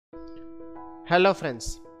Hello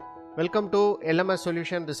friends, welcome to LMS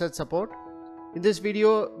Solution Research Support. In this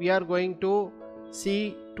video we are going to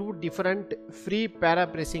see two different free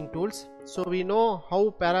paraphrasing tools. So we know how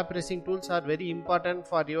paraphrasing tools are very important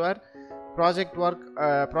for your project work,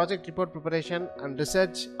 project report preparation and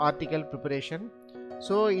research article preparation.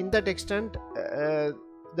 So in that extent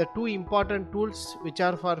the two important tools which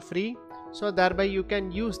are for free, so thereby you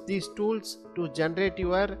can use these tools to generate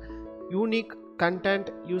your unique content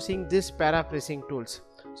using this paraphrasing tools.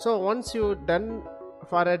 So once you done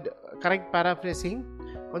for a correct paraphrasing,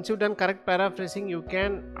 you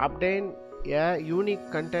can obtain a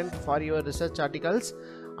unique content for your research articles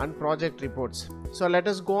and project reports. So let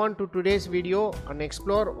us go on to today's video and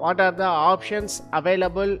explore what are the options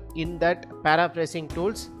available in that paraphrasing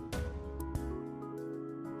tools.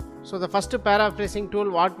 So the first paraphrasing tool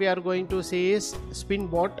what we are going to see is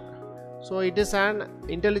Spinbot. So it is an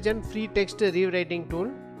intelligent free text rewriting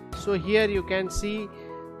tool. So here you can see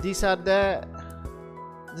this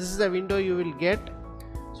is the window you will get.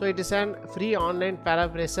 So it is an free online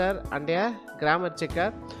paraphraser and a grammar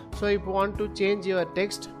checker. So if you want to change your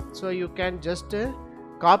text, so you can just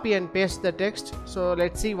copy and paste the text. So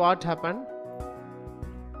let's see what happened.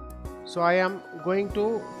 So I am going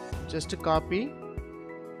to just copy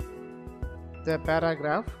the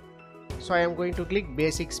paragraph. So I am going to click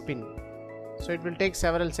basic spin. So it will take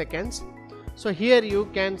several seconds. So here you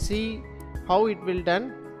can see how it will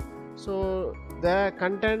done. So the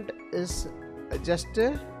content is just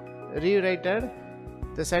rewritten,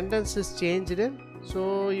 the sentence is changed.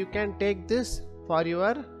 So you can take this for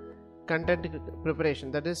your content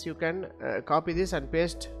preparation, that is you can copy this and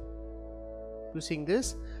paste using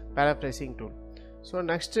this paraphrasing tool. So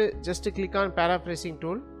next just click on paraphrasing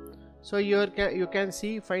tool. So you can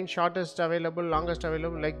see find shortest available, longest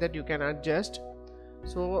available, like that you can adjust.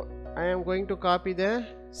 So I am going to copy the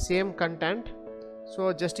same content,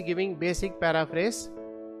 so just giving basic paraphrase.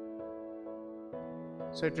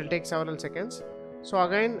 So it will take several seconds. So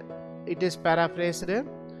again it is paraphrased.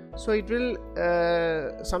 So it will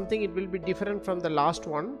it will be different from the last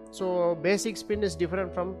one. So basic spin is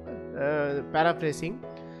different from paraphrasing.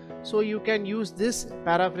 So you can use this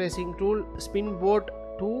paraphrasing tool Spinbot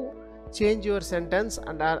to change your sentence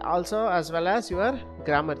and also as well as your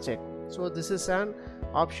grammar check. So this is an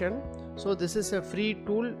option. So this is a free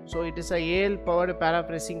tool. So it is a AL powered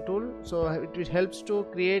paraphrasing tool. So it helps to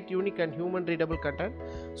create unique and human readable content.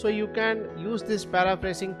 So you can use this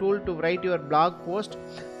paraphrasing tool to write your blog post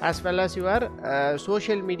as well as your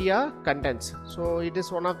social media contents. So it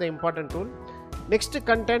is one of the important tool. Next tool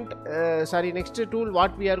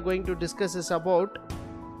what we are going to discuss is about,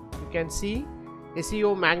 you can see,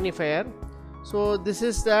 SeoMagnifier. So this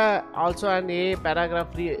is also an A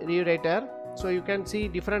paragraph rewriter. So you can see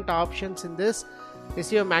different options in this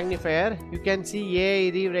SeoMagnifier. You can see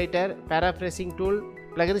AI rewriter, paraphrasing tool,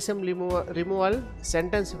 plagiarism removal,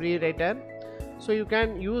 sentence rewriter. So you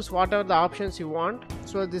can use whatever the options you want.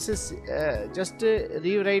 So this is just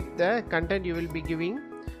rewrite the content you will be giving.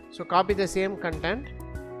 So copy the same content.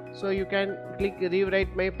 So you can click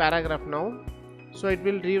rewrite my paragraph now. So it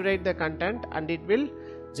will rewrite the content and it will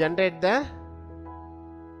generate the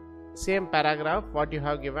same paragraph what you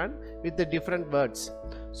have given with the different words.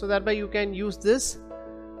 So thereby you can use this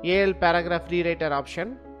AL paragraph rewriter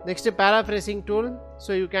option. Next, paraphrasing tool.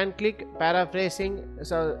 So you can click paraphrasing.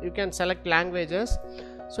 So you can select languages.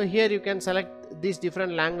 So here you can select these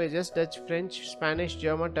different languages: Dutch, French, Spanish,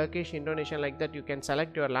 German, Turkish, Indonesian, like that you can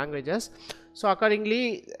select your languages. So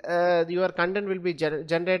accordingly your content will be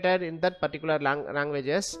generated in that particular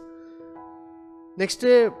languages. Next,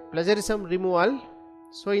 plagiarism removal.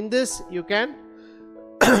 So in this you can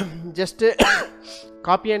just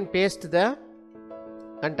copy and paste the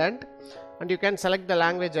content and you can select the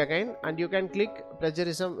language again and you can click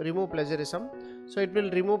plagiarism, remove plagiarism. So it will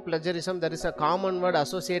remove plagiarism. There is a common word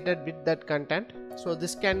associated with that content. So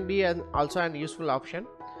this can be also an useful option.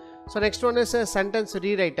 So next one is a sentence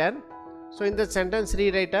rewriter. So in the sentence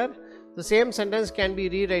rewriter, the same sentence can be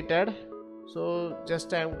rewritten. So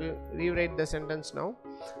just I am going to rewrite the sentence now.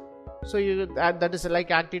 So that is like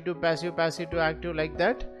active to passive, passive to active, like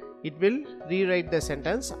that it will rewrite the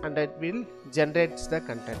sentence and it will generate the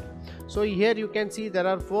content. So here you can see there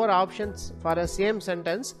are 4 options for a same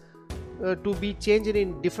sentence to be changed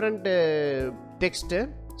in different text.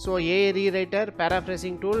 So AI rewriter,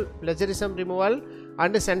 paraphrasing tool, plagiarism removal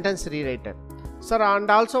and sentence rewriter. Sir, and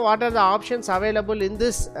also what are the options available in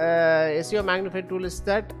this SeoMagnifier tool is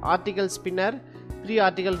that article spinner, free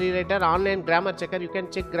article rewriter, online grammar checker, you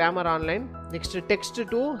can check grammar online. Next, text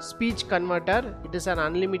to speech converter, it is an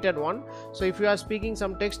unlimited one. So if you are speaking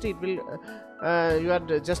some text, it will you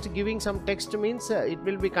are just giving some text means it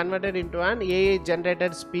will be converted into an AI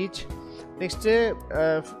generated speech. Next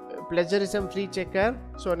plagiarism free checker.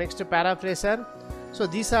 So next paraphraser. So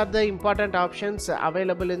these are the important options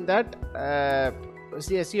available in that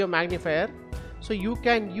SeoMagnifier. So you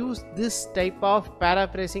can use this type of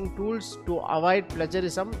paraphrasing tools to avoid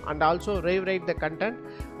plagiarism and also rewrite the content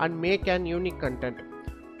and make an unique content.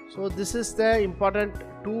 So this is the important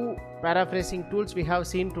 2 paraphrasing tools we have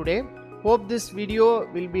seen today. Hope this video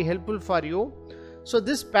will be helpful for you. So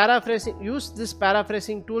use this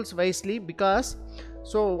paraphrasing tools wisely, because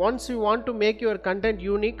so once you want to make your content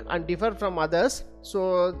unique and differ from others,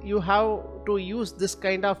 so you have to use this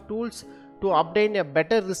kind of tools to obtain a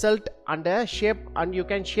better result and you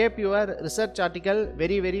can shape your research article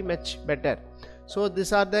very much better. So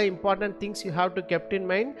these are the important things you have to keep in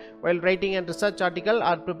mind while writing a research article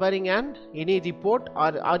or preparing any report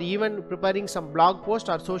or even preparing some blog post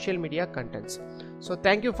or social media contents. So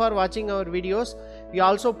thank you for watching our videos. We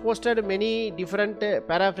also posted many different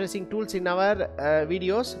paraphrasing tools in our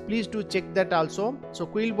videos. Please do check that also. So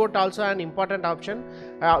Quillbot also an important option.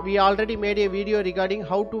 We already made a video regarding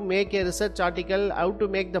how to make a research article, how to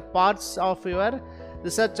make the parts of your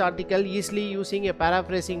research article easily using a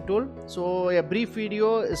paraphrasing tool. So a brief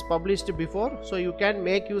video is published before, so you can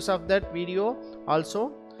make use of that video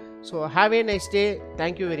also. So have a nice day.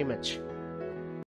 Thank you very much.